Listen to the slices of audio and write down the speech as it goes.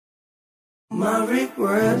My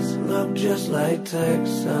regrets look just like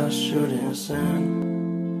texts I shouldn't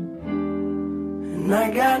send. And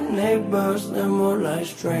I got neighbors, they're more like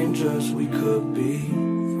strangers, we could be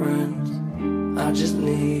friends. I just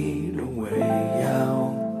need a way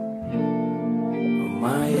out of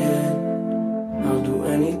my head. I'll do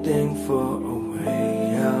anything for a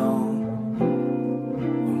way out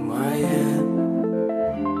of my head.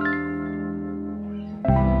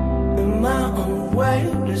 In my own way,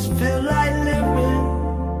 this feel like living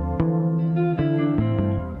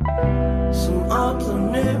some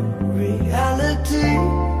alternate reality.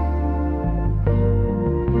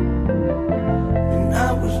 And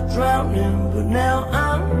I was drowning, but now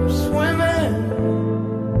I'm swimming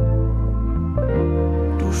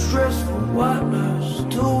through stressful waters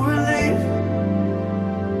to relief.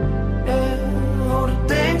 Yeah, all the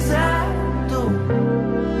things I do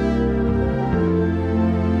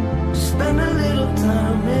to spend a little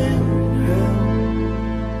time in hell.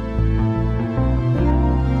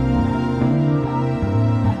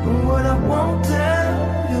 And what I won't tell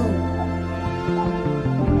you,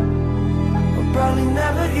 I'll probably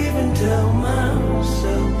never even tell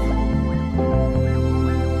myself.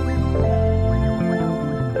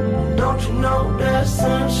 Don't you know that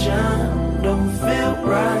sunshine don't feel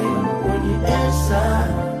right when you're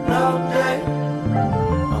inside all day?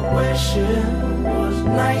 I wish it was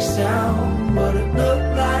nice out, but it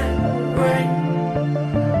looked like rain.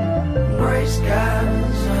 Gray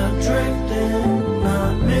skies are drifting,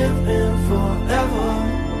 not living forever.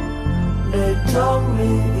 They told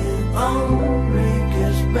me it only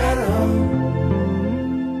gets better.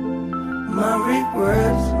 My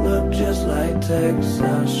regrets look just like texts I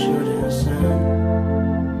shouldn't send.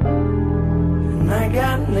 And I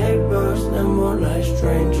got neighbors, they're more like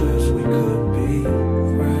strangers, we could be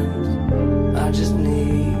friends. I just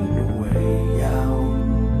need a way out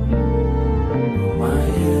of my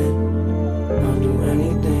head. I'll do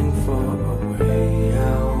anything for a way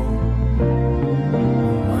out of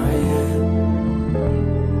my head.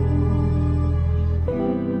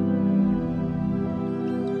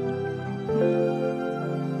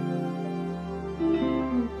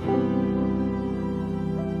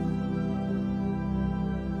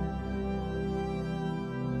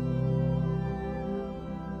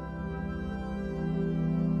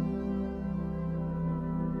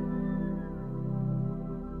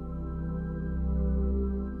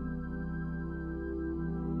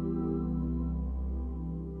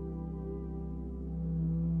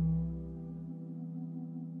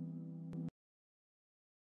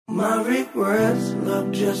 My regrets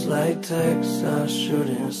look just like texts I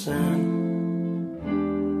shouldn't send.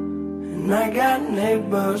 And I got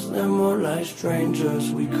neighbors, they're more like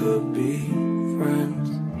strangers, we could be friends.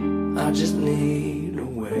 I just need a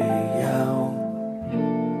way out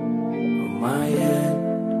of my head.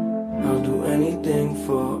 I'll do anything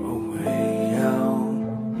for a way out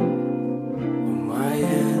of my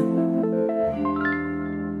head.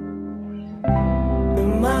 In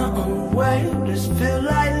my own way, this feel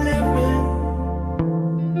like living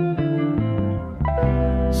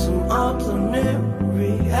some alternate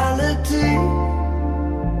reality.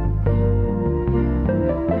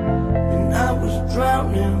 And I was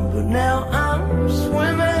drowning, but now I'm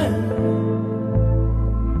swimming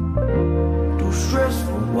through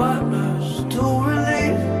stressful waters to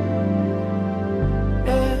relief.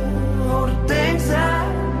 Yeah, all the things I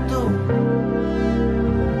do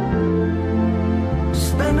to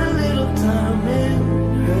spend a little time in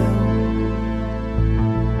hell.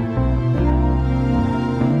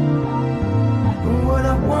 And what I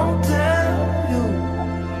won't tell you,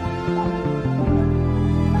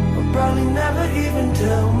 I'll probably never even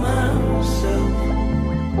tell myself.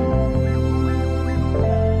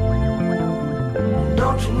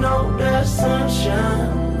 Don't you know that sunshine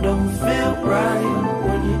don't feel right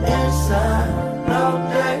when you're inside all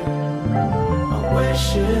day? I wish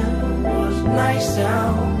it was nice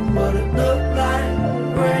out, but it looked like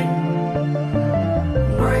rain.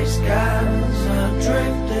 Gray skies are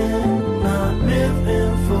drifting, not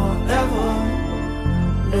living forever.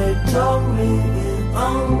 They told me it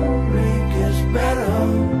only gets better.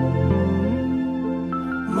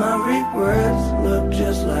 My regrets look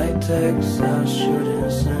just like texts I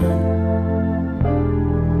shouldn't send.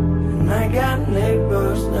 And I got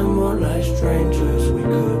neighbors, they're more like strangers, we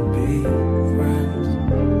could be friends.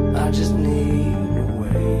 I just need a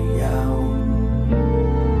way out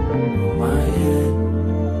of my head.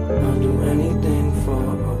 I'll do anything for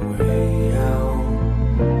a way out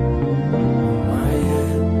of my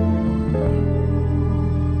head.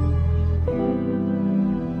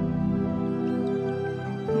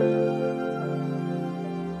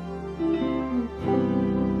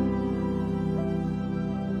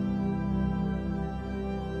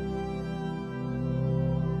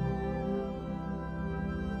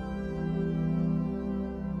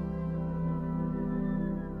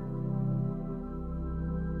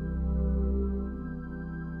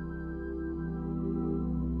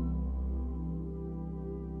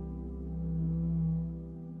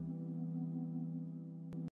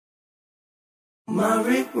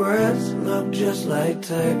 look just like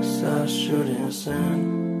texts I shouldn't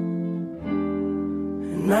send.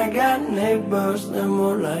 And I got neighbors, they're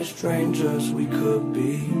more like strangers. We could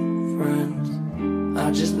be friends.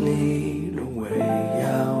 I just need a way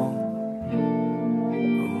out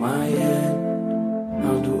of my head.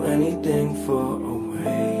 I'll do anything for a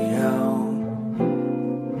way out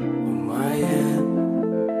of my head.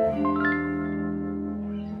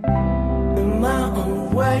 In my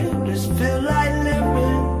own way, this feel like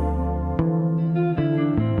living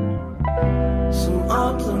some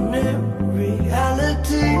alternate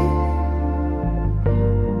reality.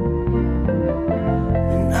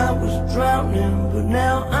 And I was drowning, but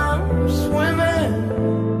now I'm swimming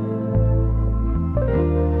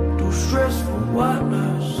through stressful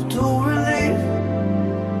waters to relief.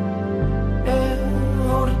 Yeah,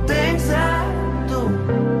 all the things I do,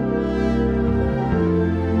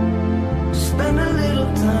 spend a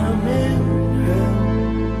little time in hell.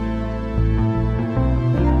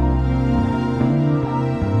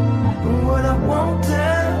 And what I won't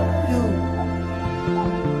tell you,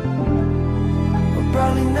 I'll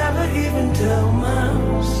probably never even tell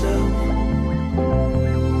myself.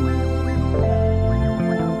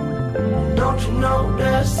 Don't you know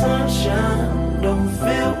that sunshine don't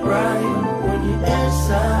feel right when you're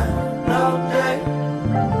inside all day?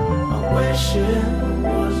 I wish it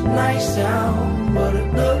was nice out, but it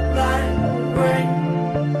looked like rain.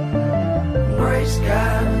 Gray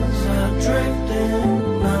skies are drifting,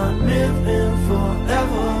 not living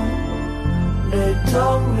forever. They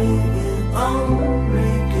told me it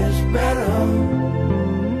only gets better.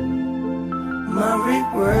 My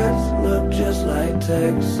regrets look just like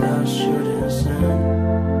texts I shouldn't send.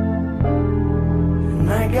 And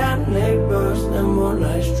I got neighbors, they're more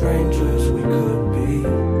like strangers. We could be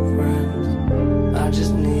friends. I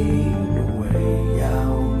just need a way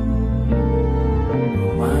out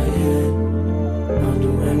of my head. I'll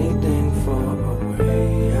do anything for a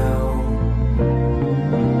way out of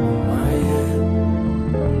my head.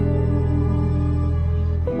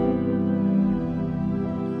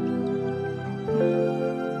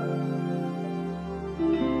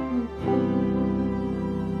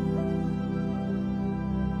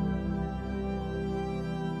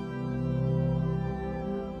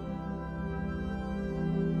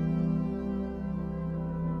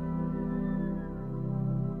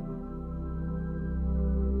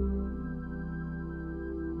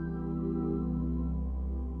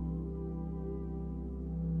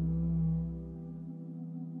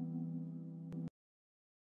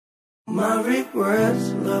 My regrets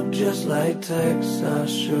look just like texts I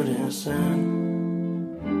shouldn't send.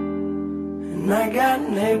 And I got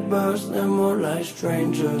neighbors, they're more like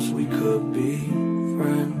strangers. We could be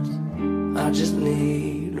friends. I just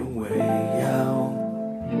need a way out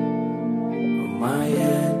of my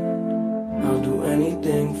head. I'll do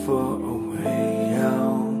anything for a way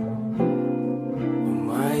out of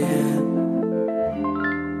my head.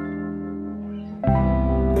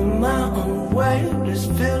 In my own way, this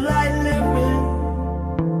feel like living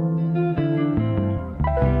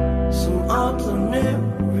some alternate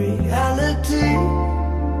reality.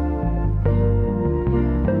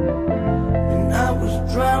 And I was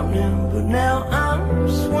drowning, but now I'm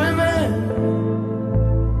swimming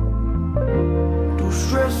through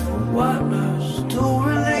stressful waters to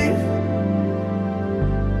relief.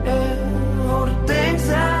 Yeah, all the things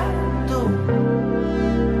I do,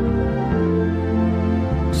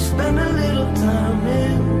 spend a little time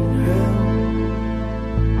in hell.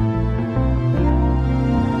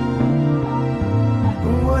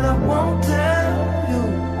 And what I won't tell you,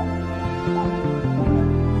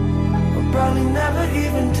 I'll probably never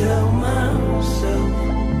even tell myself.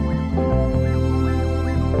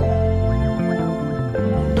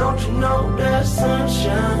 Don't you know that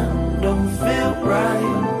sunshine don't feel right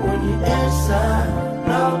when you're inside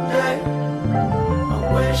all day? I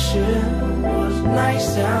wish it was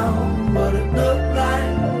nice out, but it looked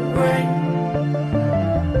like rain.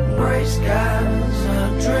 Gray skies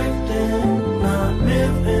are drifting, not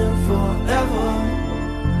living forever.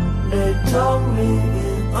 They told me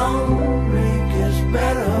it only gets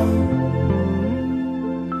better.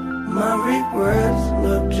 My regrets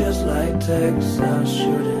look just like texts I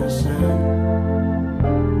shouldn't send.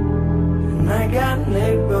 And I got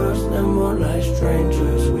neighbors, they're more like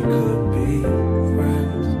strangers. We could be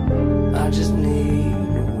friends. I just need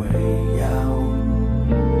a way out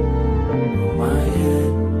of my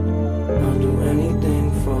head. I'll do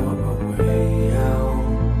anything for a way out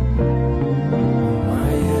of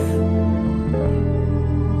my head.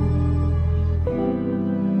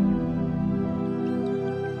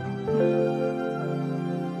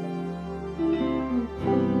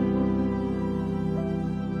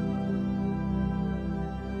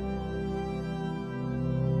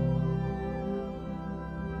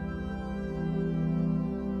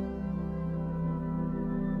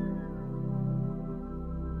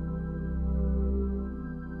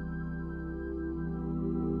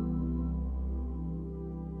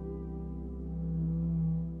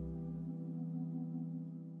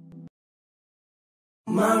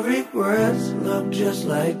 My regrets look just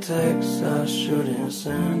like texts I shouldn't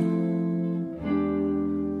send.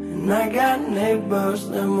 And I got neighbors,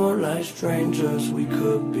 they're more like strangers, we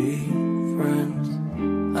could be friends.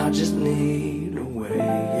 I just need a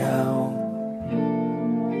way out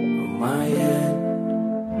of my head.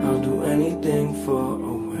 I'll do anything for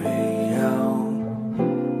a way out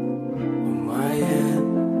of my head.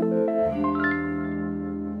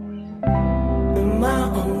 In my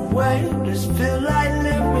own way, this feel like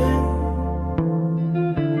living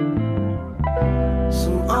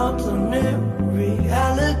some alternate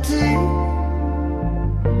reality.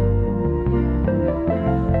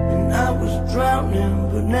 And I was drowning,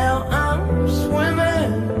 but now I'm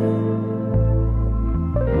swimming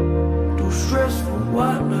through stressful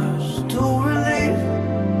waters to relief.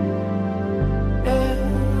 And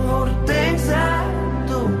all the things I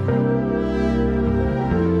do,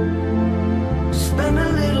 spend a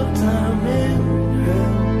little time in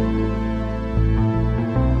hell.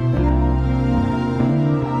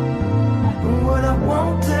 And what I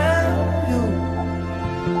won't tell you,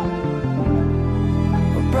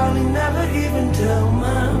 I'll probably never even tell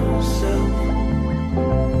myself.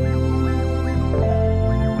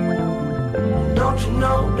 Don't you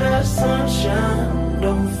know that sunshine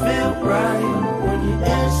don't feel right when you're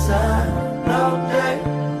inside all day?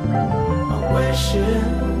 I wish it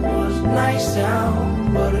was nice out,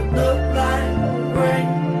 but it looked like rain.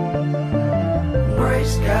 Gray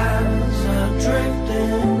skies are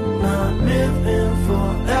drifting, not living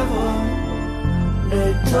forever.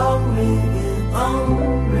 They told me it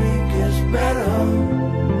only gets better.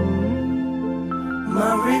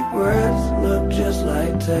 My regrets look just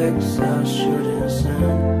like texts I shouldn't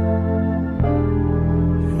send.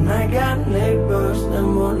 And I got neighbors, they're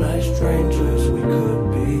more like strangers, we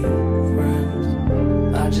could be friends.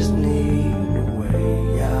 I just need a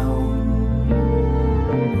way out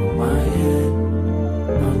of my head.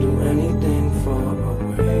 I'll do anything for a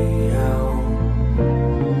way out of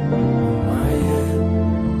my head.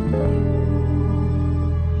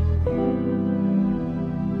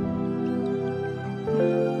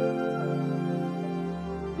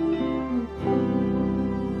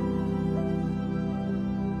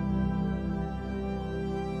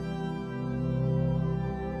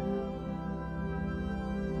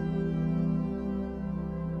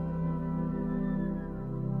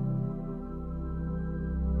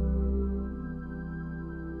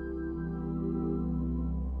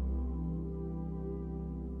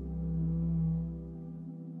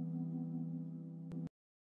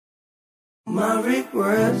 My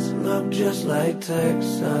regrets look just like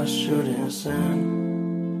texts I shouldn't send.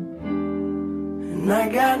 And I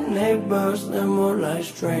got neighbors, they're more like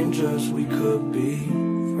strangers, we could be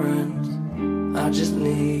friends. I just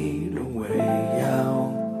need a way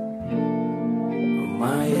out of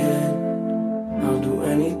my head. I'll do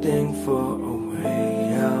anything for a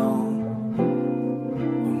way out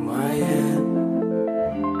of my head.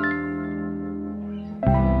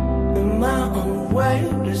 In my own way,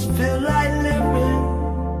 this feel like living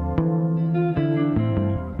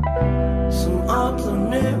some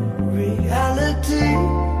alternate reality.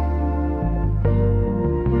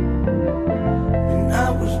 And I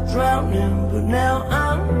was drowning, but now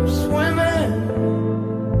I'm swimming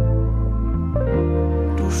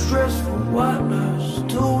through stressful waters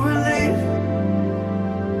to relief.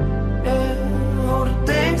 And all the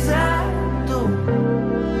things I do,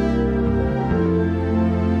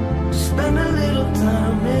 spend a little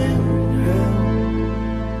time in hell.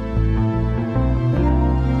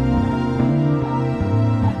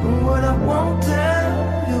 And what I won't tell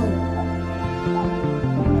you,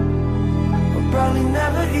 I'll probably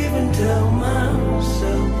never even tell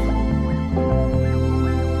myself.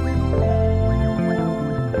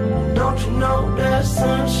 Don't you know that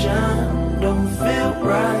sunshine don't feel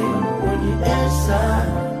right when you're inside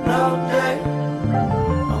all day?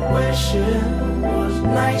 I wish it was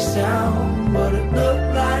nice out, but it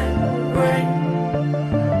looked like rain.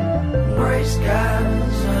 Gray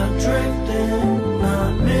skies are drifting,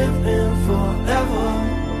 not living forever.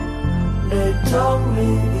 They told me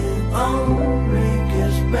it only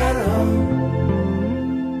gets better.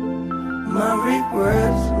 My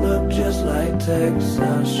regrets look just like texts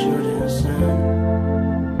I shouldn't send.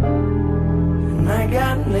 And I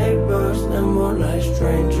got neighbors, they're more like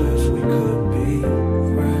strangers, we could be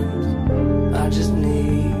friends. I just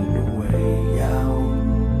need a way out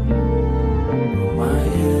of my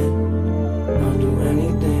head. I'll do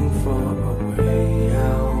anything for a way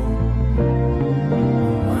out of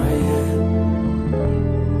my head.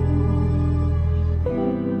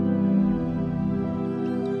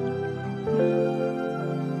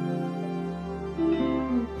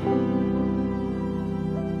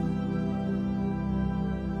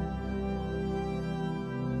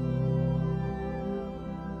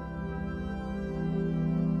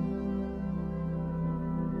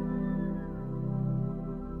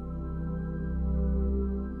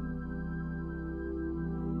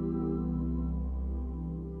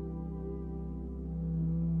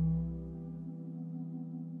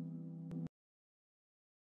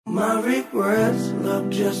 My regrets look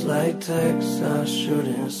just like texts I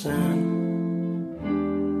shouldn't send.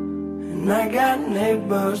 And I got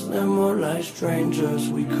neighbors, they're more like strangers,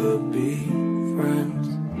 we could be friends.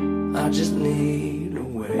 I just need a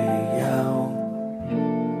way out of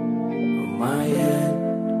my head.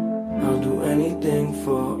 I'll do anything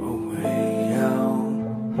for a way out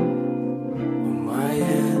of my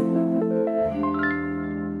head.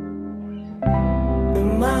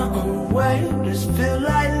 In my own way, this feel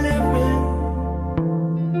like living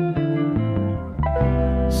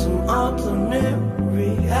some alternate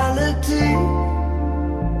reality.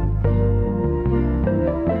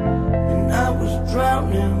 And I was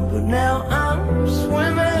drowning, but now I'm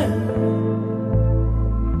swimming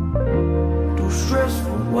through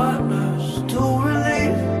stressful waters to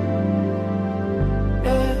relief.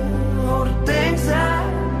 Yeah, all the things I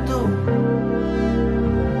do,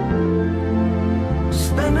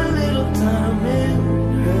 spend a little time in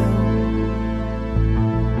hell.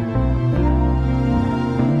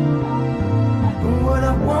 And what I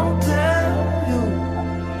won't tell you,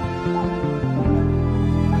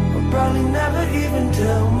 I'll probably never even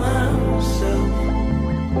tell myself.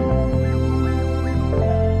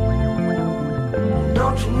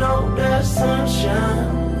 Don't you know that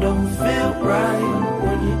sunshine don't feel right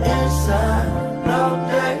when you're inside all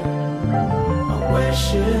day? I wish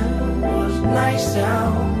it was nice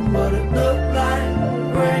out, but it looked like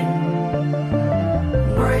rain.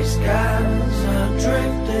 Gray skies are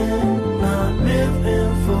drifting, not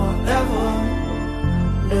living forever.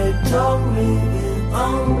 They told me it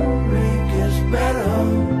only gets better.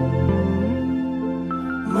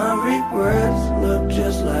 My regrets look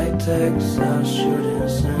just like texts I shouldn't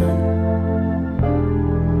send.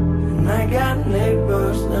 And I got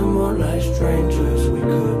neighbors, they're more like strangers, we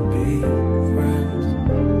could be friends.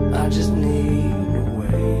 I just need a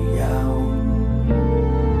way out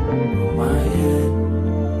of my head.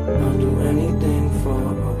 I'll do anything for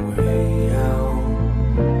a way out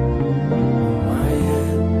of my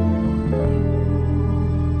head.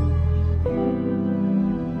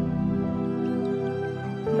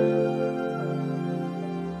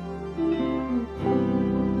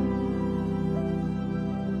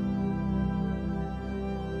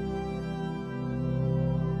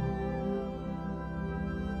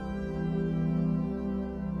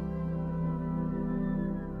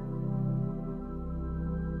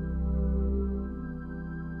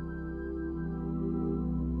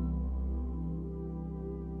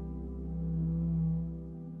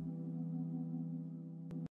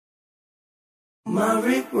 My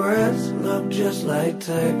regrets look just like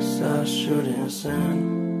texts I shouldn't send.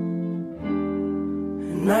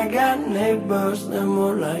 And I got neighbors, they're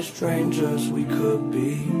more like strangers, we could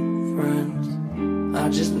be friends. I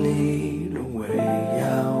just need a way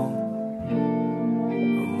out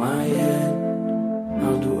of my head.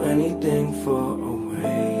 I'll do anything for a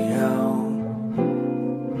way out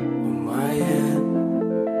of my head.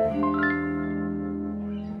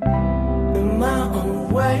 In my own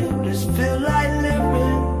way, this feel like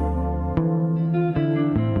living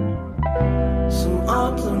some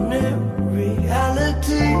alternate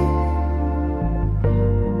reality.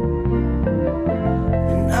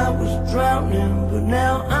 And I was drowning, but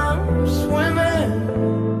now I'm swimming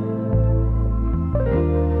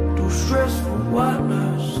through stressful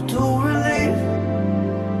waters to relief.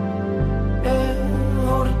 Yeah,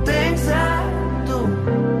 all the things I do,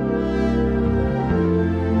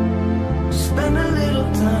 spend a little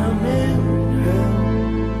time in hell.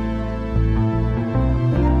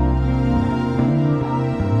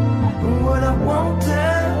 And what I won't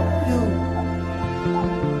tell you,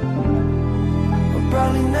 I'll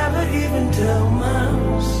probably never even tell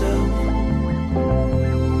myself.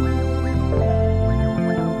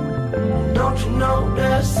 Don't you know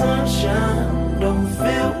that sunshine don't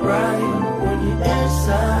feel right when you're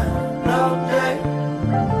inside all day?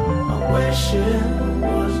 I wish it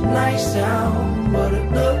was nice out, but it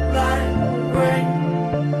looked like rain.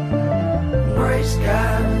 Gray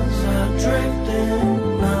skies are drifting,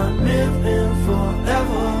 not living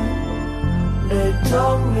forever. They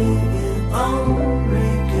told me it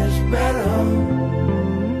only gets better.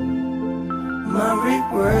 My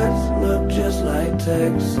regrets look just like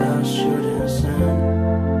texts I shouldn't send.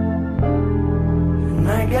 And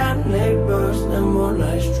I got neighbors, they're more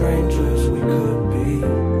like strangers, we could be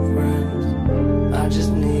friends. I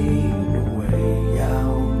just need a way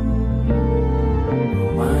out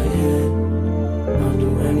of my head. I'll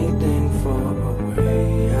do anything for a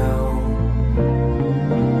way out of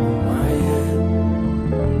my head.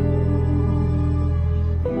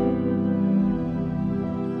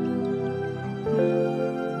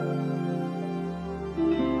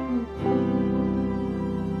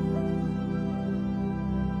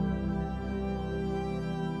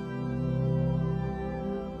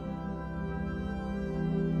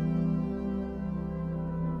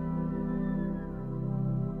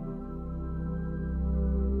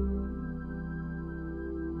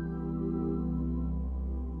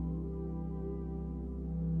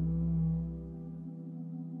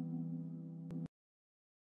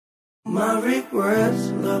 My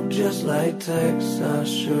regrets look just like texts I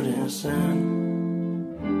shouldn't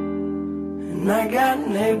send. And I got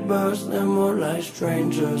neighbors, they're more like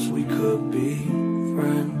strangers, we could be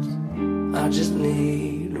friends. I just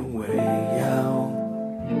need a way out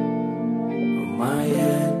of my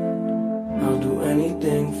head. I'll do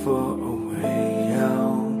anything for a way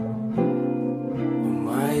out of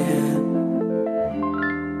my head.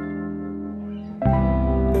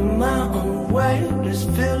 In my own way, this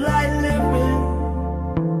feel like living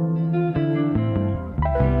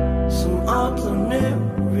some alternate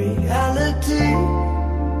reality.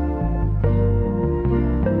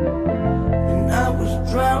 And I was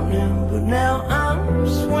drowning, but now I'm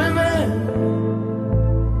swimming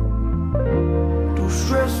through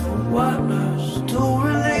stressful waters to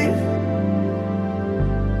relief.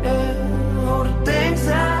 Yeah, all the things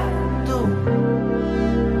I do,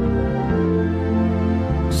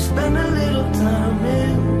 spend a little time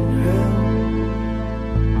in hell.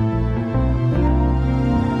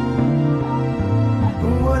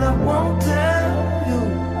 And what I won't tell you,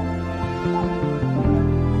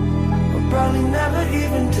 I'll probably never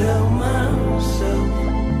even tell myself.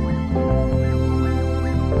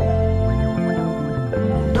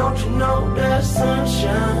 Don't you know that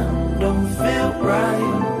sunshine don't feel right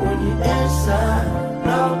when you're inside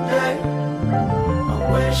all day? I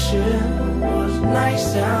wish it was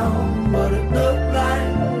nice out, but it looked like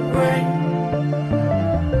rain.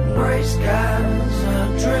 Gray skies are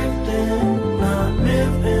drifting, not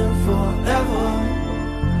living forever.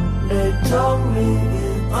 They told me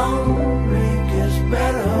it only gets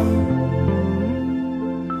better.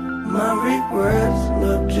 My regrets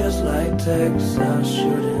look just like texts I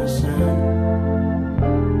shouldn't send.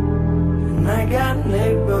 And I got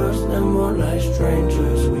neighbors, they're more like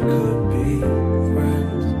strangers, we could be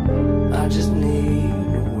friends. I just need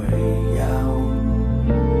a way out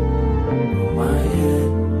of my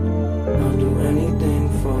head. I'll do anything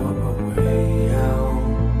for a way out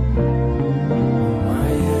of my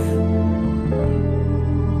head.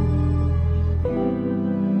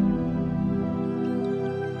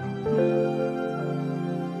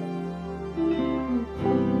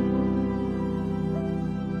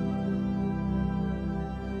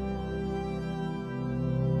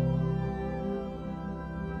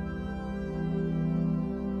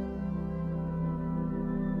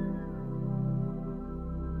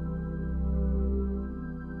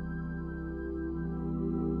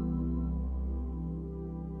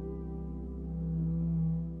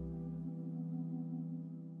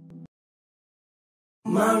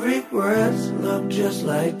 My regrets look just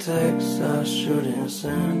like texts I shouldn't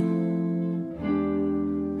send.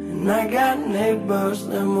 And I got neighbors,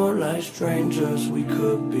 they're more like strangers, we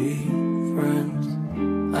could be friends.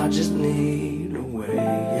 I just need a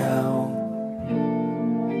way out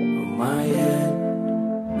of my head.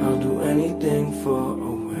 I'll do anything for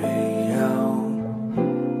a way out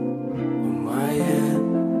of my head.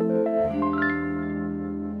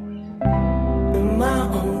 In my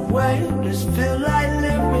own way, this feel like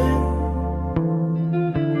living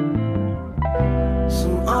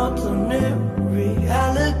some alternate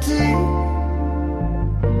reality.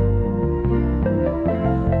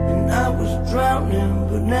 And I was drowning,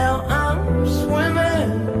 but now I'm swimming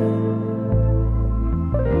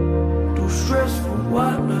through stressful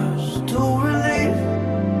waters to relief.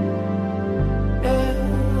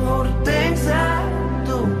 Yeah, all the things I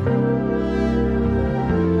do,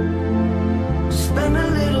 spend a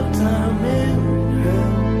little time in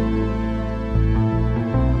hell.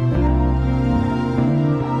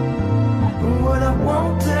 And what I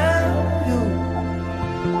won't tell you,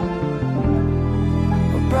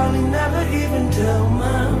 I'll probably never even tell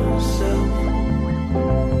myself.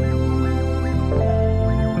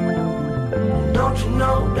 Don't you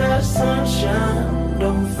know that sunshine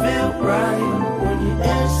don't feel right when you're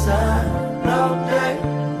inside all day?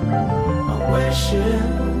 I wish it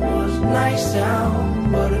was nice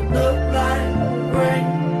out, but it looked like rain.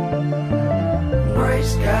 Gray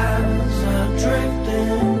skies are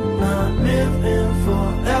drifting, not living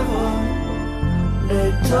forever. They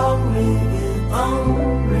told me it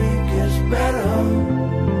only gets better.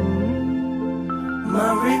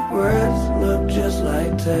 My regrets look just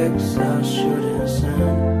like texts I shouldn't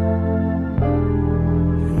send.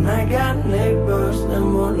 And I got neighbors, they're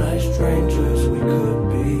more like strangers, we could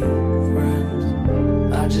be friends.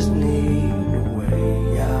 I just need a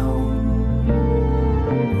way out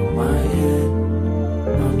of my head.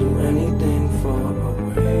 I'll do anything for a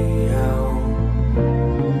way out of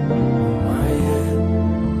my head.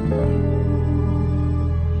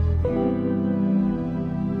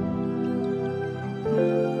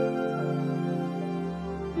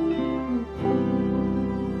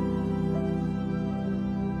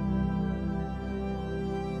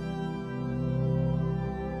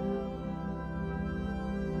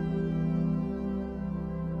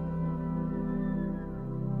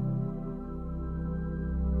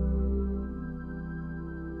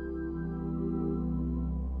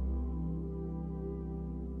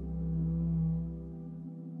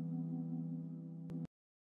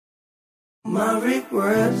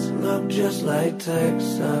 regrets look just like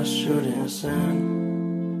texts I shouldn't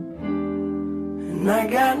send. And I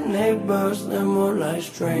got neighbors, they're more like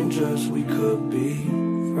strangers, we could be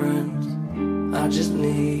friends. I just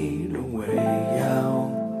need a way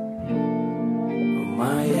out of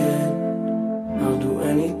my head. I'll do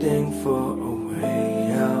anything for a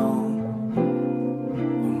way out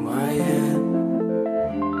of my head.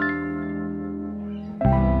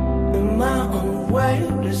 In my own way,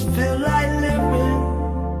 this feel like living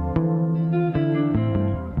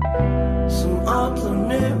some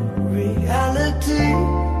alternate reality.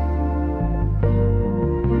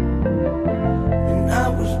 And I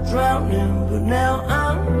was drowning, but now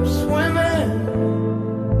I'm swimming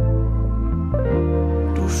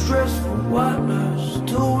through stressful waters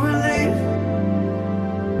to relieve,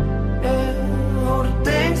 yeah, all the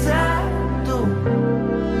things I do.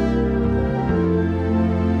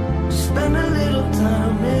 Spend a little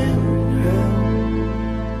time in hell.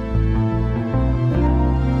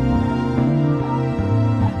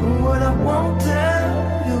 And what I won't tell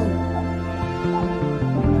you,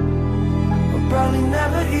 I'll probably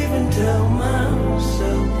never even tell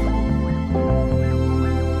myself.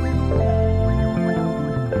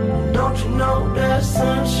 Don't you know that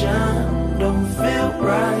sunshine don't feel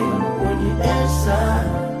right when you're inside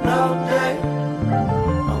all day?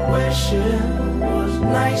 I wish it was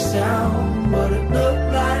nice out, but it looked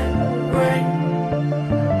like rain.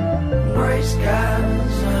 Gray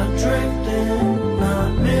skies are drifting, not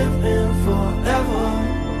living forever.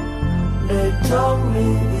 They told me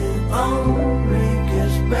it only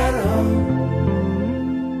gets better.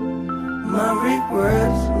 My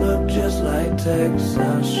regrets look just like texts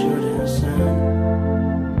I shouldn't send.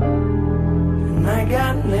 And I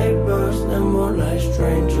got neighbors, they're more like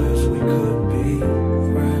strangers, we could be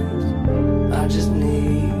friends. I just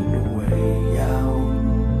need a way out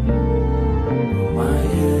of my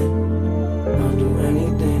head. I'll do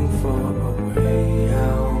anything for a way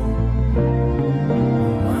out of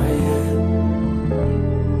my head.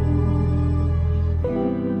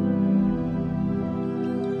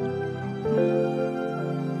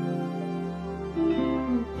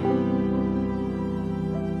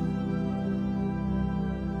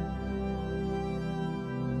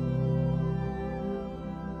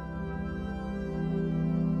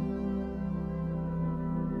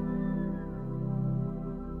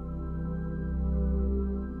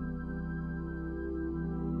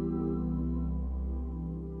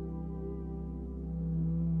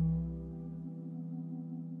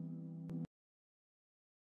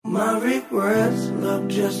 My regrets look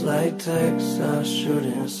just like texts I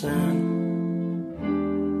shouldn't send.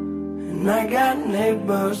 And I got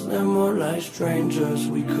neighbors, they're more like strangers,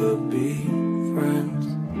 we could be friends.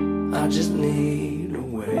 I just need a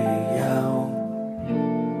way out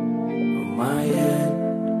of my head.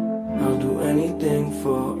 I'll do anything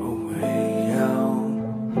for a way out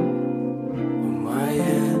of my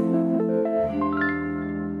head.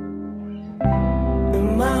 In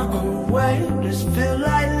my own way, this feel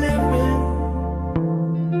like living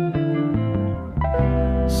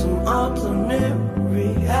some alternate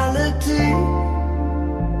reality.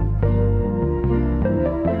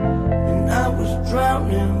 And I was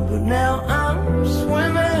drowning, but now I'm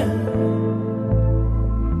swimming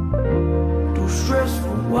through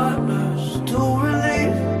stressful waters to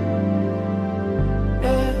relieve,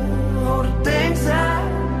 yeah, all the things I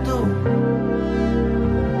do.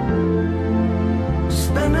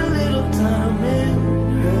 Spend a little time in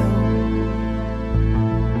hell.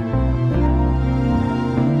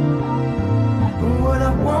 And what I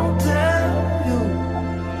won't tell you,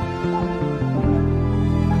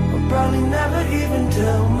 I'll probably never even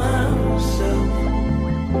tell myself.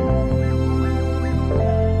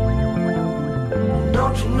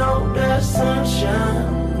 Don't you know that sunshine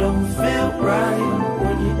don't feel right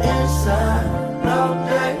when you're inside all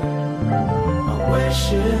day? I wish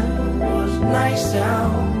it was nice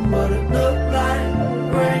out, but it looked like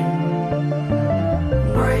rain.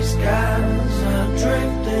 Gray skies are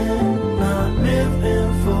drifting, not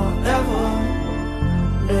living forever.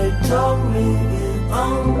 They told me it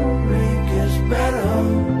only gets better.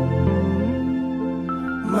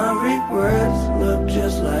 My regrets look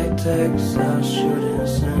just like texts I shouldn't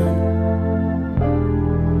send.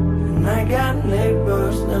 And I got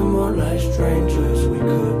neighbors, they're more like strangers, we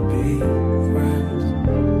could be friends.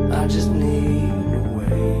 I just need a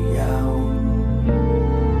way out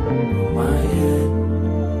of my head.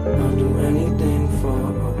 I'll do anything for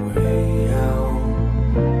a way out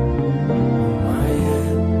of my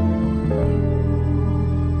head.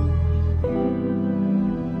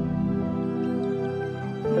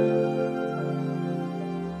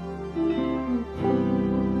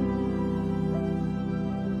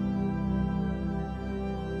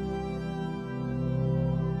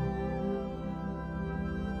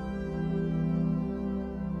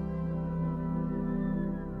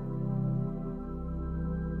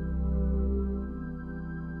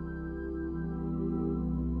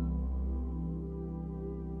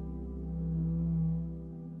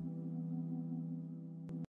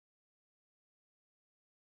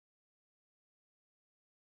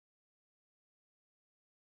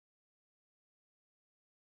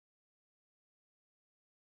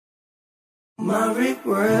 My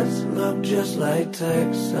regrets look just like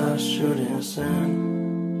texts I shouldn't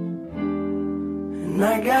send. And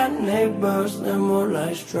I got neighbors, they're more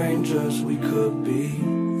like strangers, we could be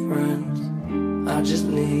friends. I just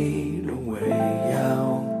need a way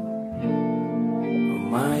out of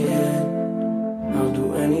my head. I'll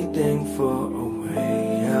do anything for a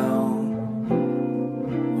way out of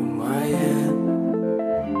my head.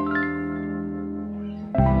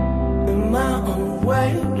 In my own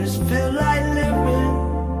way, this feel like living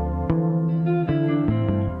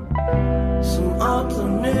some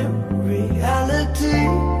alternate reality.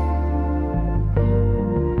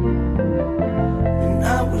 And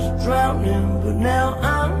I was drowning, but now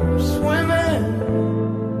I'm swimming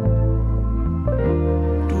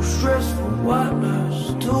through stressful waters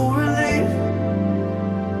to relief.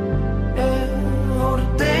 And all the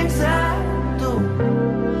things I do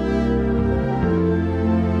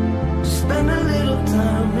to spend a little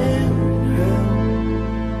time in hell.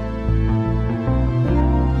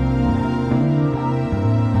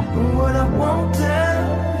 And what I won't tell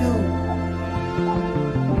you,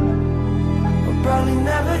 I'll probably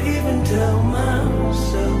never even tell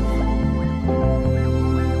myself.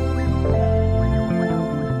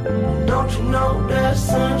 Don't you know that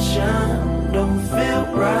sunshine don't feel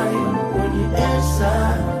right when you're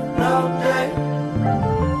inside all day?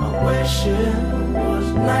 I wish it was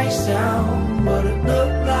nice out, but it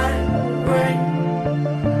looked like rain.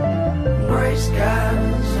 Gray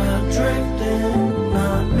skies are drifting,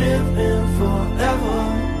 not living forever.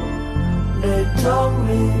 They told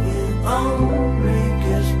me it only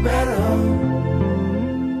gets better.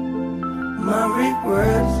 My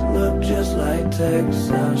regrets look just like texts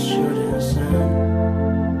I shouldn't send.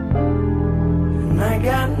 And I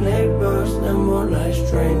got neighbors, they're more like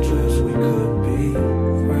strangers, we could be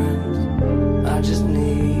friends. I just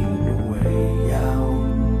need a way out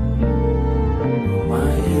of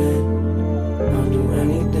my head. I'll do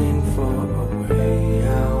anything for a way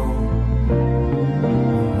out of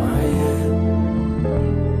my head.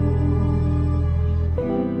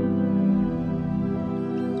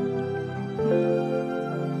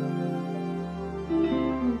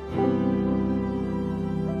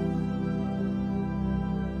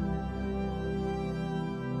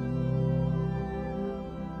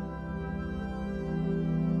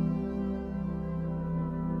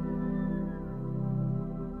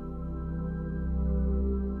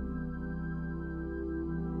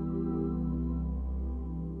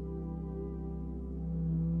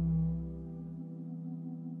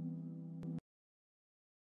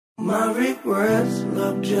 My regrets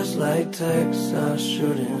look just like texts I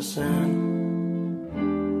shouldn't send.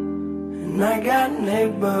 And I got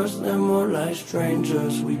neighbors, they're more like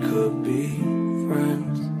strangers, we could be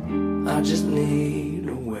friends. I just need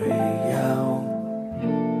a way out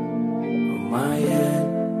of my head.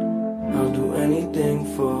 I'll do anything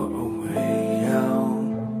for a way out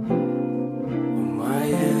of my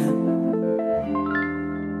head.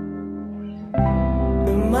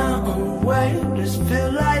 In my own way, this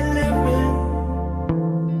feel like living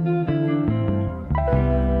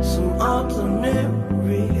some alternate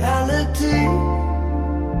reality.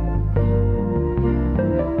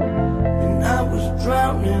 And I was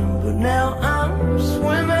drowning, but now I'm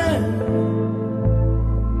swimming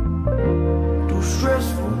through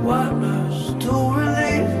stressful waters to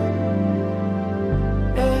relief.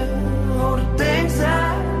 And all the things I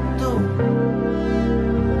do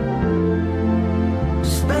to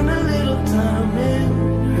spend a little time in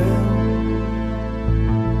hell.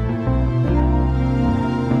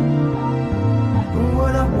 And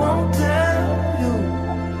what I won't tell you,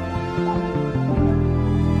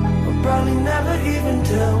 I'll probably never even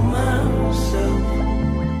tell myself.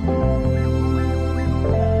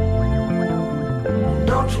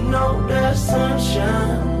 Don't you know that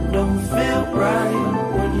sunshine don't feel right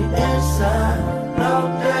when you're inside all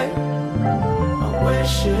day? I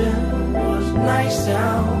wish it was nice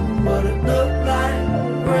out, but it looked like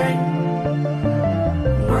rain.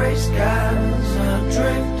 Gray skies are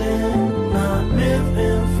drifting, not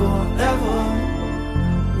living forever.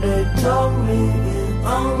 They told me it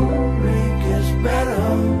only gets better.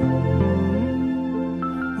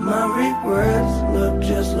 My regrets look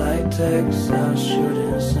just like texts I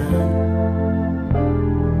shouldn't send.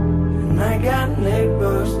 And I got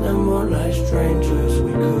neighbors, they're more like strangers,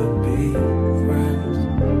 we could be friends.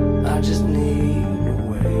 I just need a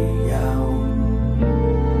way out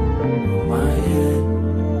of my head.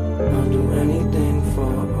 I'll do anything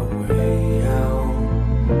for a way out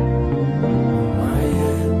of my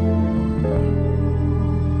head.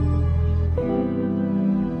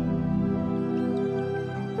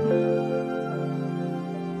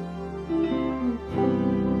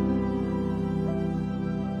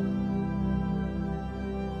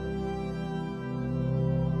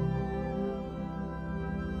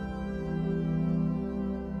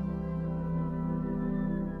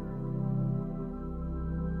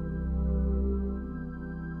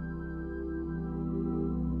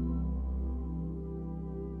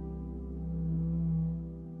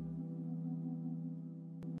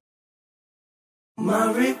 My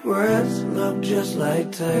regrets look just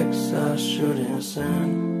like texts I shouldn't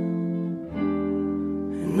send.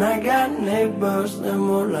 And I got neighbors, they're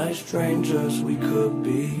more like strangers, we could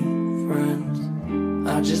be friends.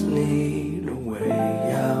 I just need a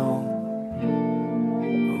way out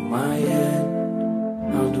of my head.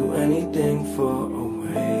 I'll do anything for a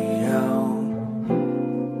way out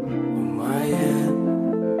of my head.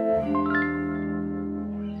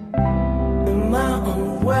 In my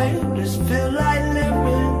own way, this feel like living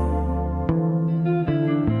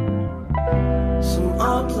some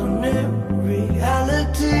alternate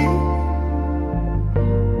reality.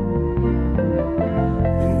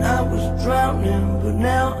 And I was drowning, but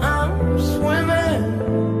now I'm swimming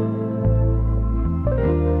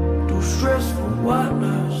through stressful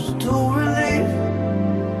waters to relief.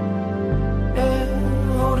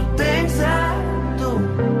 Yeah, all the things I do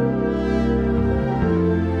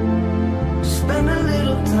to spend a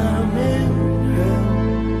little time in hell.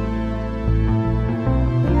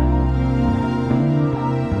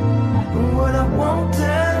 And what I won't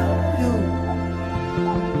tell you,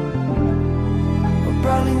 I'll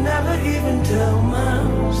probably never even tell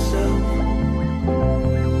myself.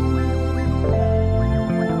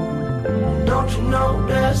 Don't you know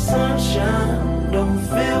that sunshine don't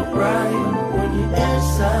feel right when you're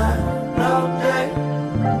inside all day?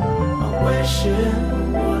 I wish it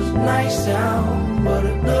was nice out, but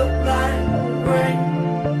it looked like rain.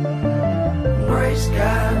 Gray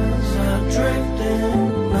skies are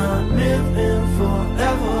drifting, not living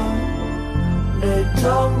forever. They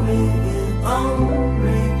told me it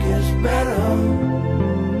only gets better.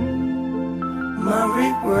 My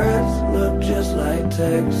regrets look just like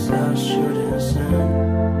texts I shouldn't send.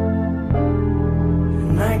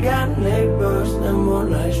 And I got neighbors, they're more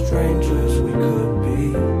like strangers, we could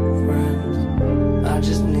be friends. I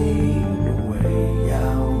just need a way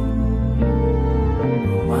out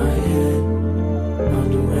of my head. I'll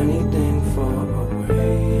do anything for a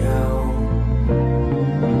way out of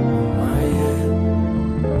my head.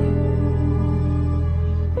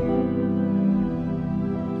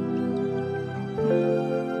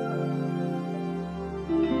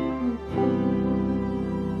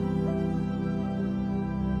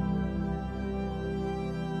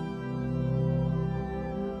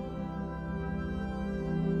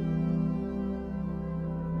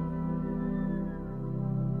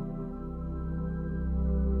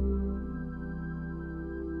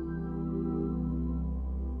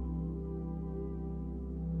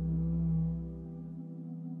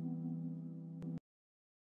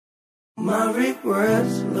 My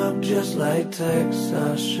regrets look just like texts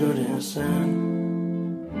I shouldn't send.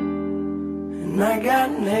 And I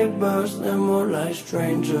got neighbors, they're more like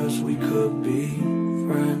strangers, we could be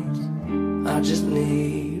friends. I just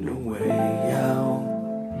need a way out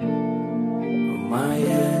of my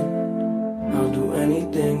head. I'll do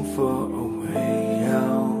anything for a way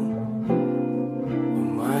out of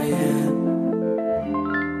my head.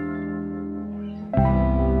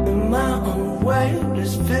 In my own way,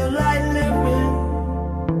 this feel like living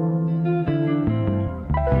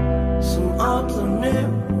some alternate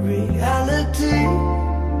reality.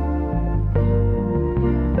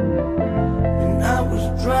 And I was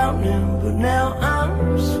drowning, but now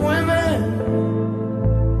I'm swimming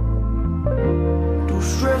through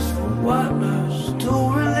stressful waters to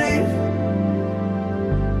relief.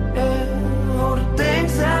 Yeah, all the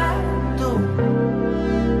things I do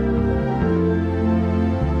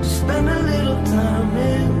to spend a little time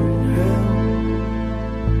in hell.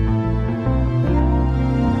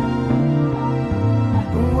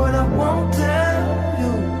 And what I won't tell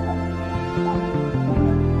you,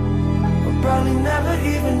 I'll probably never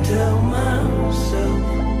even tell myself.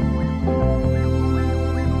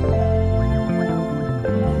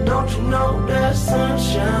 Don't you know that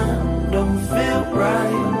sunshine don't feel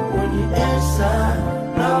right when you're inside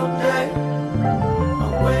all day? I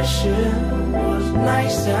wish it was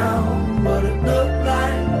nice out, but it looked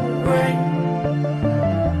like rain.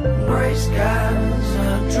 Gray skies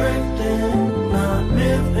are drifting, not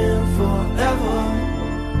living forever.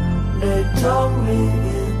 They told me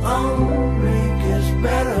it only gets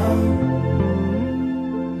better.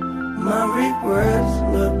 My regrets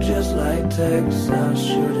look just like texts I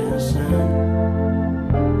shouldn't send.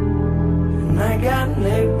 And I got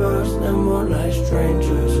neighbors, they're more like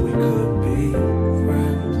strangers, we could be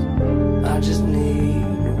friends. I just need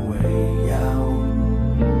a way out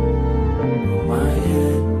of my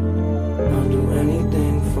head. I'll do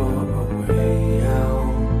anything for a way out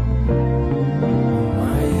of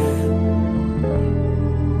my head.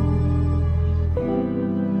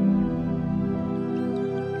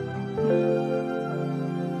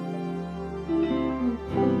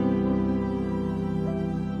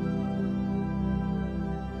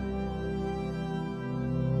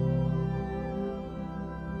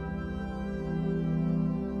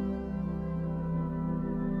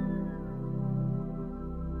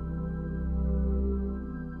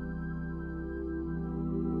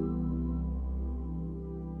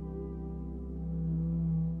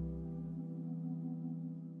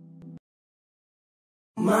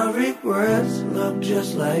 regrets look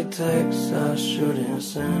just like texts I shouldn't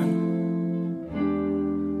send.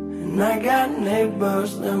 And I got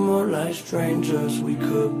neighbors, they're more like strangers, we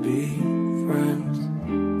could be friends.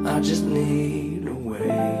 I just need a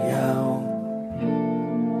way out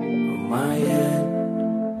of my head.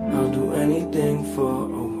 I'll do anything for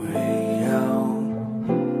a way out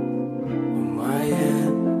of my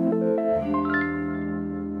head.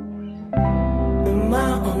 In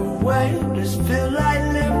my own way, this feel like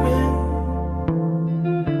living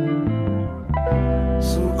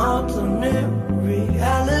some alternate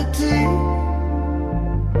reality.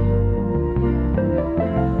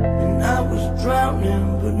 And I was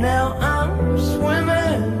drowning, but now I'm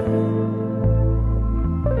swimming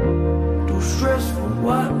through stressful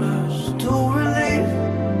waters to relieve.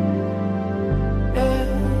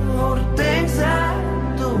 Yeah, all the things I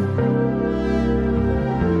do,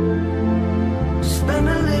 spend a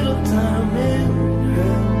little time in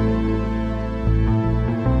hell.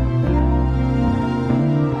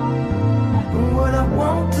 And what I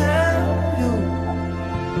won't tell you,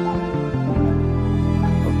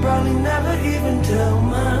 I'll probably never even tell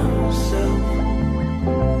myself.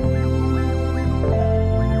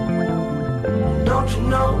 Don't you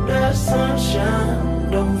know that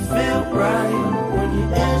sunshine don't feel right when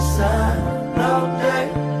you're inside all day?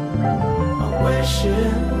 I wish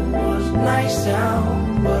it was nice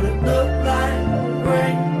out, but it looked like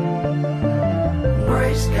rain.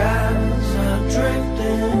 Gray skies are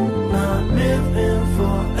drifting, not living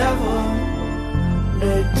forever.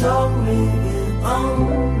 They told me it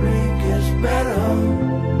only gets better.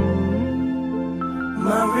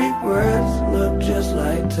 My regrets look just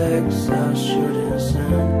like texts I shouldn't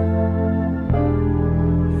send.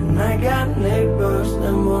 And I got neighbors,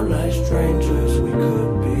 they're more like strangers, we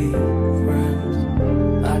could be friends.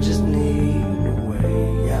 I just need a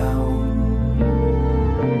way out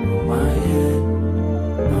of my head.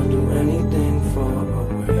 I'll do anything for a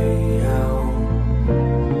way out of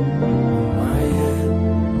my head.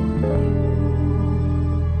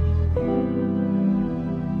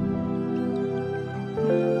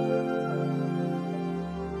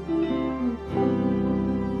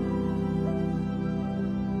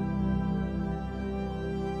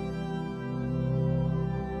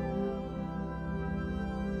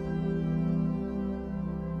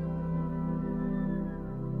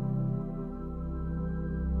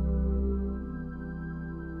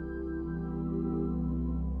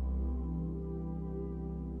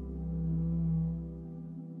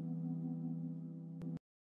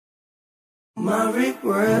 My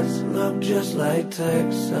regrets look just like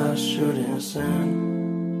texts I shouldn't send.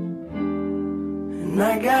 And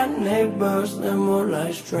I got neighbors, they're more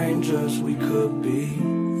like strangers, we could be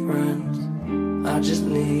friends. I just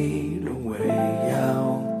need a way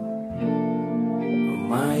out of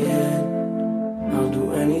my head. I'll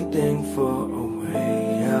do anything for a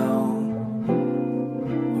way out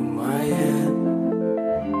of my head.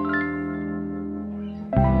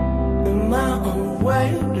 In my own way,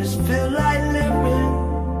 this feel like living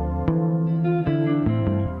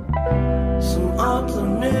some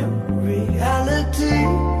alternate reality.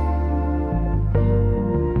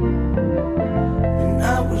 And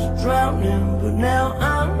I was drowning, but now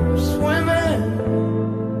I'm swimming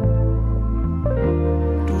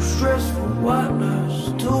through stressful waters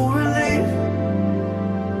to relieve.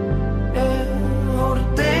 Yeah, all the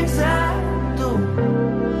things I do,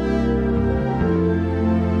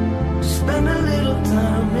 spend a little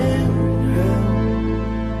time in hell.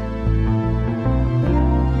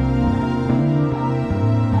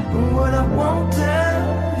 And what I won't tell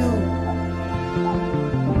you,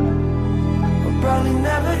 I'll probably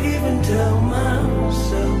never even tell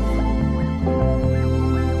myself.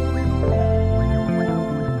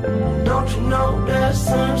 Don't you know that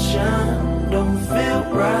sunshine don't feel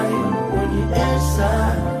right when you're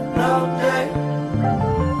inside all day?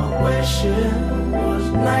 I wish it was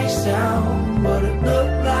nice out, but it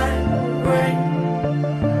looked like rain.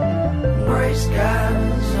 Gray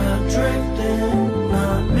skies are drifting,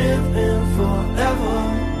 not living forever.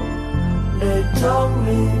 They told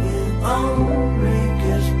me it only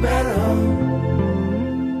gets better.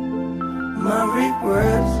 My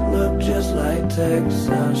regrets look just like texts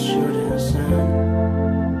I shouldn't send.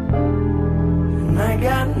 And I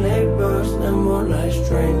got neighbors, they're more like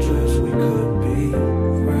strangers, we could be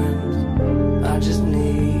friends. I just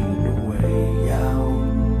need a way out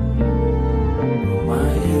of my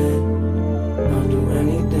head. I'll do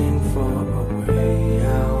anything for a way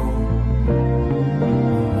out of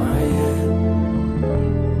my head.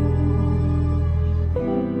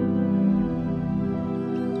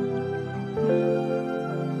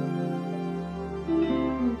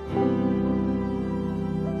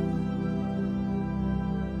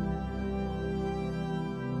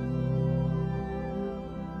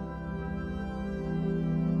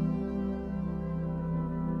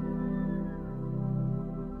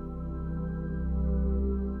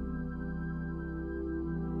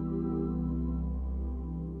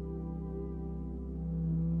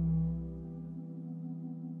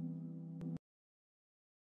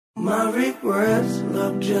 My regrets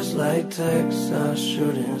look just like texts I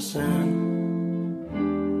shouldn't send.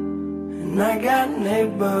 And I got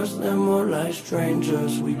neighbors, they're more like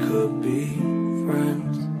strangers, we could be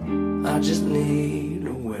friends. I just need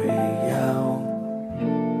a way out of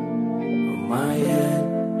my head.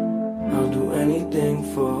 I'll do anything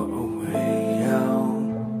for a way out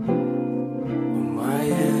of my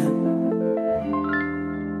head.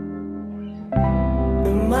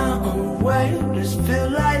 In my own way, this feel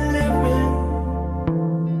like living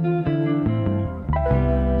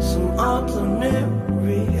some alternate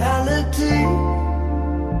reality.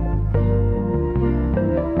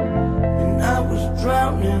 And I was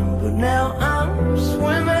drowning, but now I'm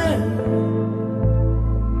swimming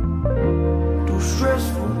through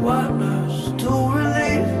stressful waters to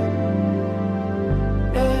relief.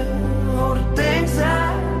 Yeah, all the things I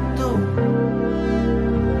do,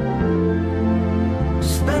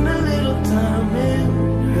 spend a little time in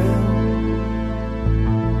hell.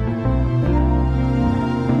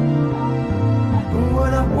 And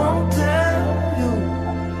what I won't tell you,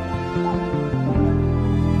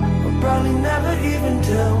 I'll probably never even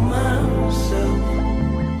tell myself.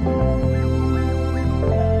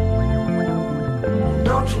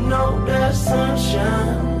 Don't you know that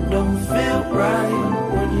sunshine don't feel right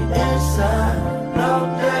when you're inside all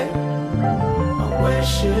day? I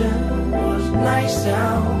wish it was nice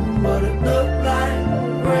out, but it looked like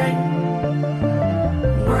rain.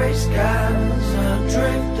 Gray skies are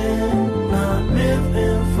drifting, not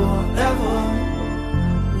living forever.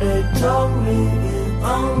 They told me it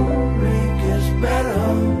only gets better.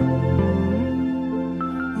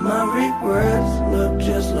 My regrets look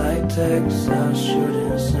just like texts I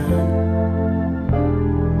shouldn't send.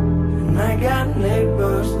 And I got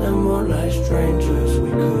neighbors, they're more like strangers, we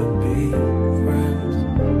could be friends.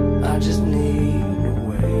 I just need a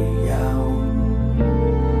way out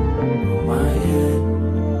of my head.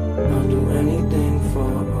 I'll do anything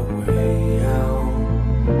for a way out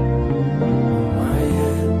of my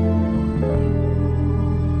head.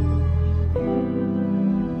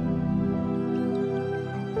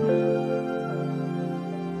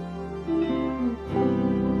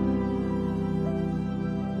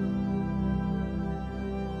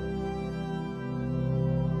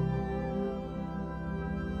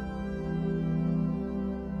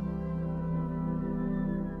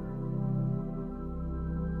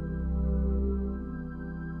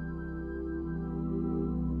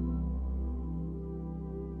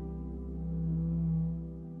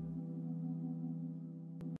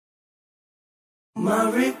 My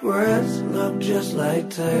regrets look just like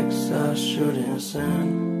texts I shouldn't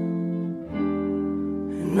send.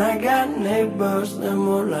 And I got neighbors, they're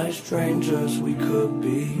more like strangers, we could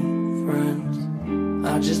be friends.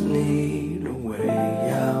 I just need a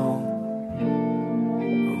way out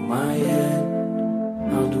of my head.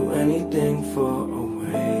 I'll do anything for a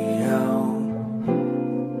way out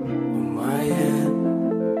of my head.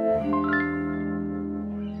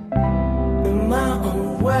 In my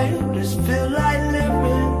own way, this feel like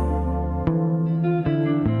living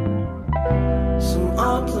some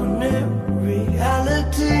alternate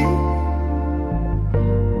reality.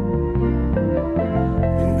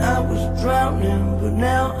 And I was drowning, but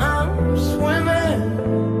now I'm swimming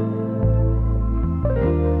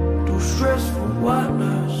through stressful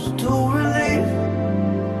waters to relief.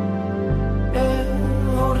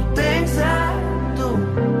 Yeah, all the things I do,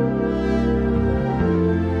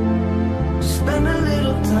 spend a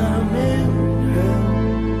little time in hell.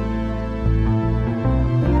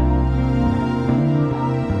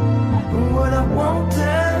 And what I won't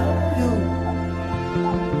tell you,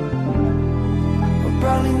 I'll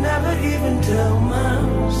probably never even tell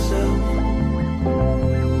myself.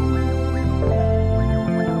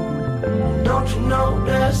 Don't you know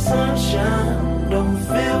that sunshine don't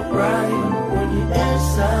feel right when you're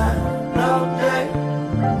inside all day?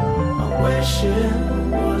 I wish it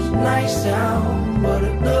was nice out, but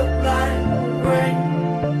it looked like rain.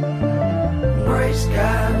 Gray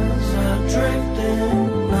skies are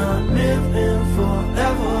drifting, not living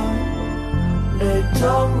forever. They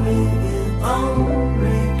told me it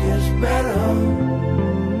only gets better.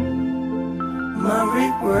 My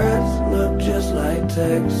regrets look just like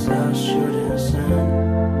texts I shouldn't send.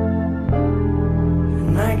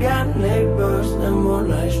 And I got neighbors, they're more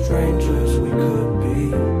like strangers, we could be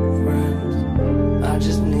friends. I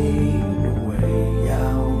just need a way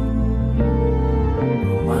out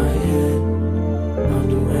of my head. I'll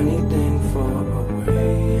do anything for a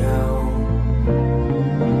way out of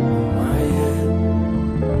my head.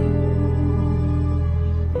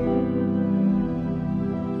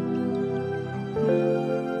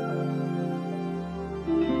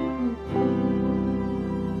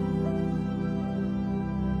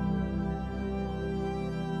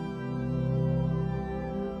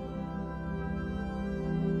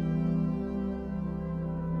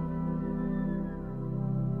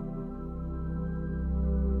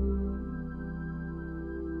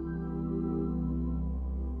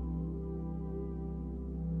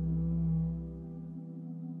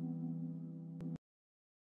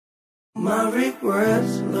 My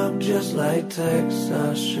regrets look just like texts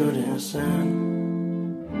I shouldn't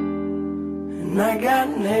send. And I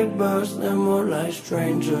got neighbors, they're more like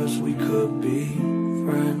strangers, we could be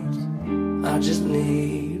friends. I just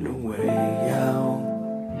need a way out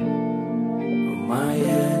of my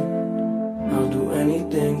head. I'll do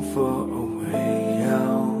anything for a way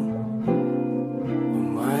out of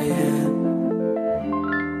my head.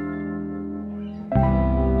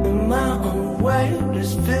 In my own way,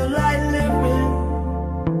 this feel like living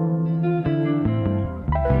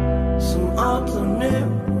some alternate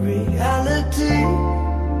reality.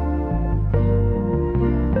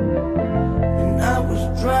 And I was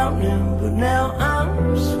drowning, but now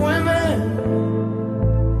I'm swimming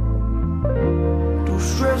through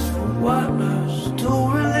stressful waters to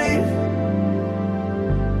relief.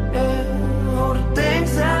 Yeah, all the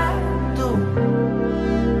things I do,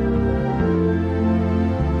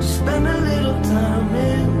 spend a little time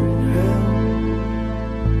in hell.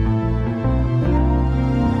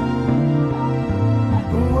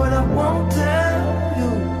 And what I won't tell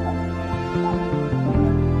you,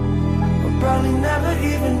 I'll probably never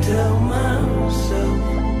even tell myself.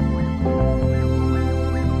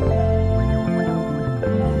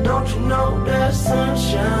 Don't you know that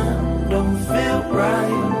sunshine don't feel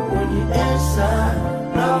right when you're inside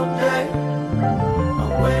all day? I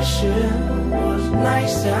wish it was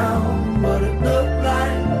nice out, but it looked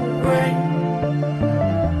like rain.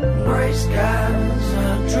 Gray skies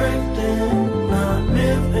are drifting, not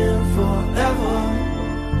living forever.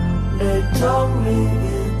 They told me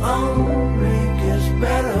it only gets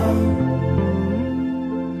better.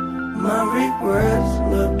 My regrets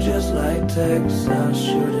look just like texts I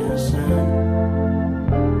shouldn't send.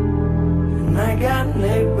 And I got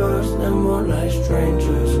neighbors, they're more like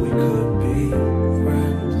strangers, we could be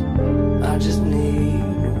friends. I just need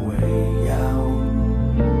a way out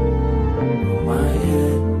of my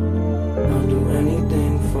head. I'll do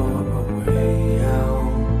anything for a way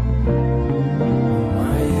out of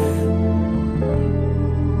my head.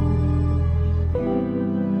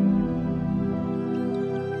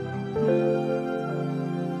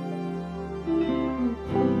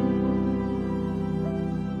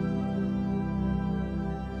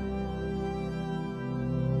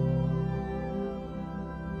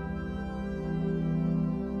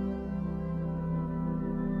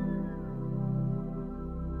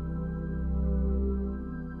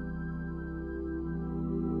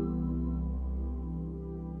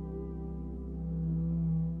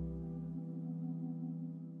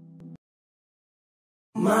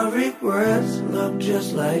 My regrets look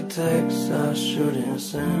just like texts I shouldn't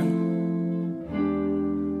send.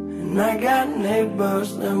 And I got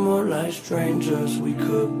neighbors, they're more like strangers, we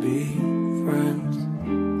could be friends.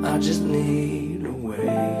 I just need a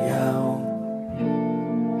way out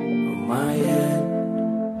of my head.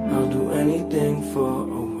 I'll do anything for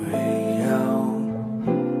a way out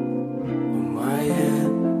of my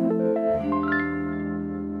head.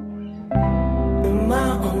 In my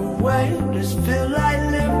own way, this feel like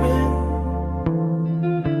living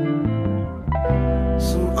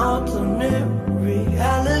some alternate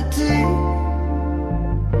reality.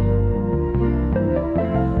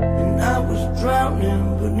 And I was drowning,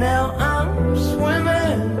 but now I'm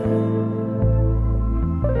swimming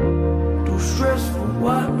through stressful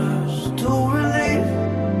waters to relief.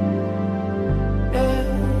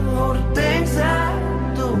 Yeah, all the things I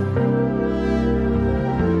do,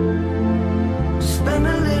 spend a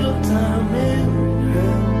little time in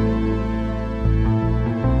hell.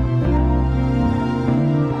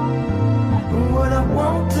 And what I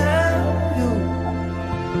won't tell you,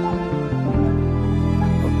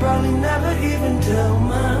 I'll probably never even tell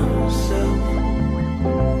myself.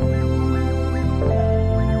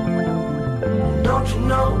 Don't you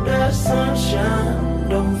know that sunshine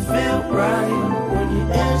don't feel right when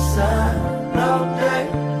you're inside all day?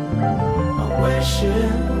 I wish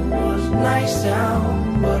it was nice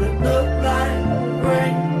out, but it looked like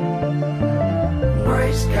rain.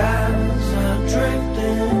 Gray skies are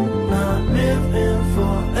drifting, not living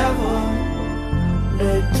forever.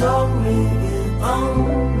 They told me it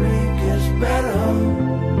only gets better.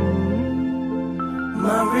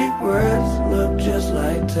 My regrets look just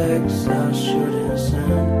like texts I shouldn't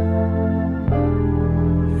send.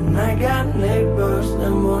 And I got neighbors, they're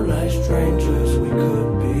more like strangers, we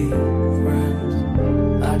could be friends.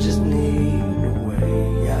 I just need a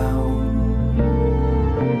way out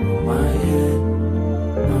of my head.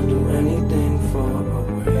 I'll do anything for a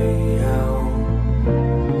way out of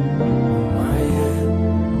my head.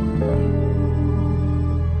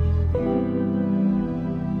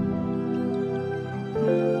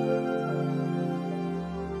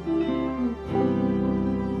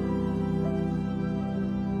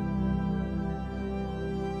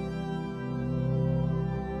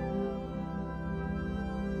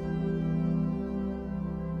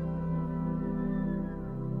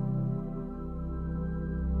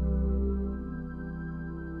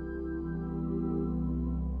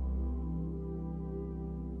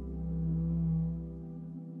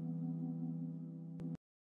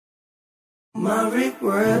 My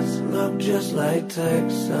regrets look just like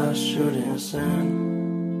texts I shouldn't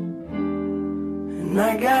send. And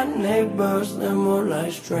I got neighbors, they're more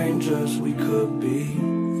like strangers, we could be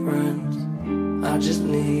friends. I just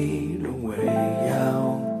need a way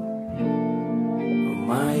out of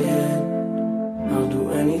my head. I'll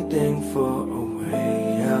do anything for a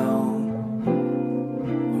way out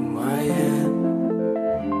of my head.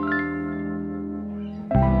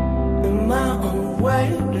 In my own way,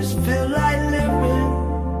 this feel like living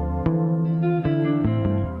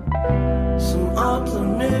some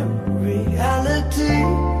alternate reality.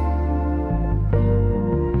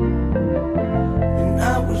 And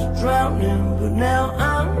I was drowning, but now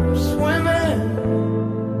I'm swimming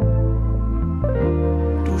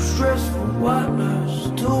through stressful waters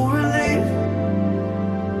to relieve.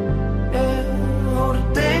 Yeah, all the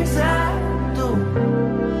things I do,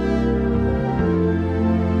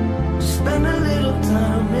 spend a little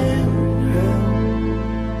time in hell.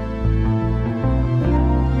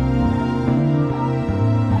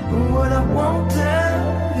 And what I won't tell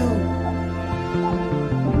you,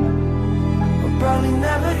 I'll probably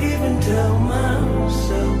never even tell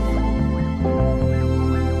myself.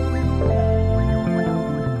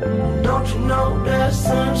 Don't you know that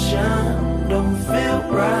sunshine don't feel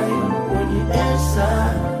right when you're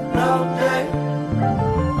inside all day?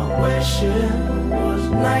 I wish it was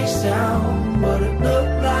nice out, but it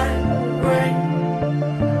looked like rain.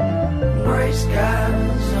 Gray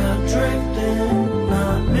skies are drifting,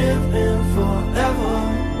 not living forever.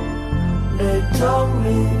 They told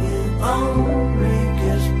me it only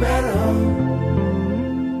gets better.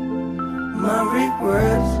 My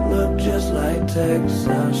regrets look just like texts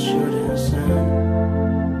I shouldn't send.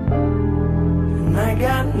 And I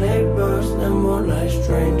got neighbors, they're more like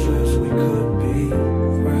strangers, we could be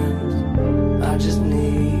friends. I just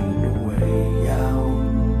need a way out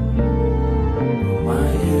of my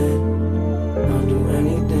head. I'll do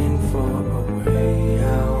anything for a way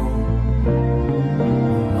out of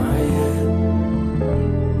my head.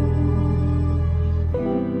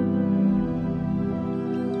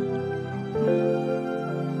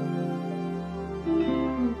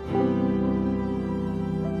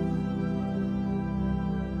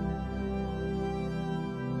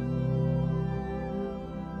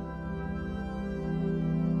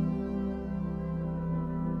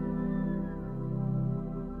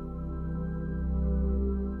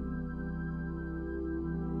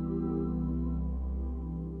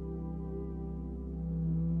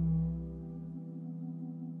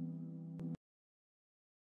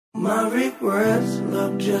 My regrets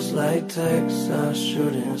look just like texts I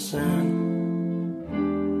shouldn't send.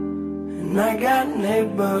 And I got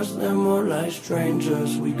neighbors, they're more like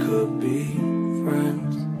strangers, we could be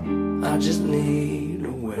friends. I just need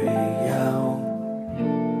a way out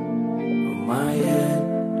of my head.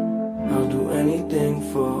 I'll do anything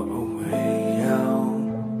for a way out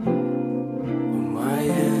of my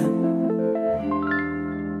head.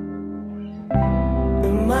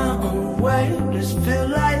 In my own way, this feel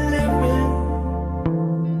like living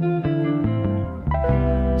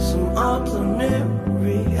some alternate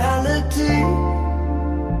reality.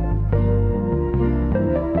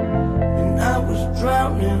 And I was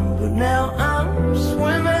drowning, but now I'm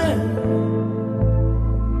swimming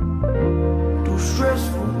through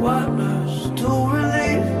stressful waters to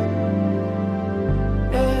relieve.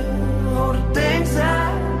 Yeah, all the things I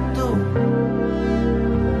do,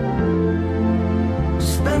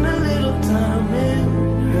 spend a little time in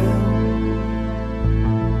hell.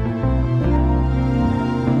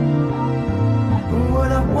 And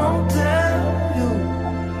what I won't tell you,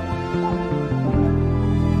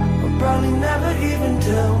 I'll probably never even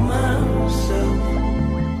tell myself.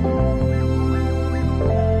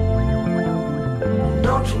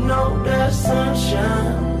 Don't you know that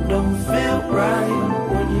sunshine don't feel right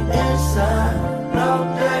when you're inside all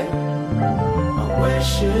day? I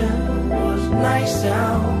wish it was nice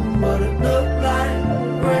out, but it looked like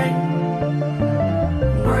rain.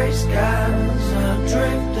 Gray skies are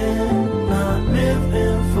drifting, not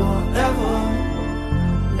living forever.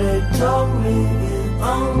 They told me it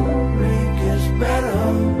only gets better.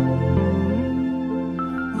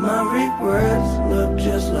 My regrets look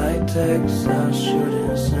just like texts I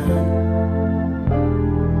shouldn't send.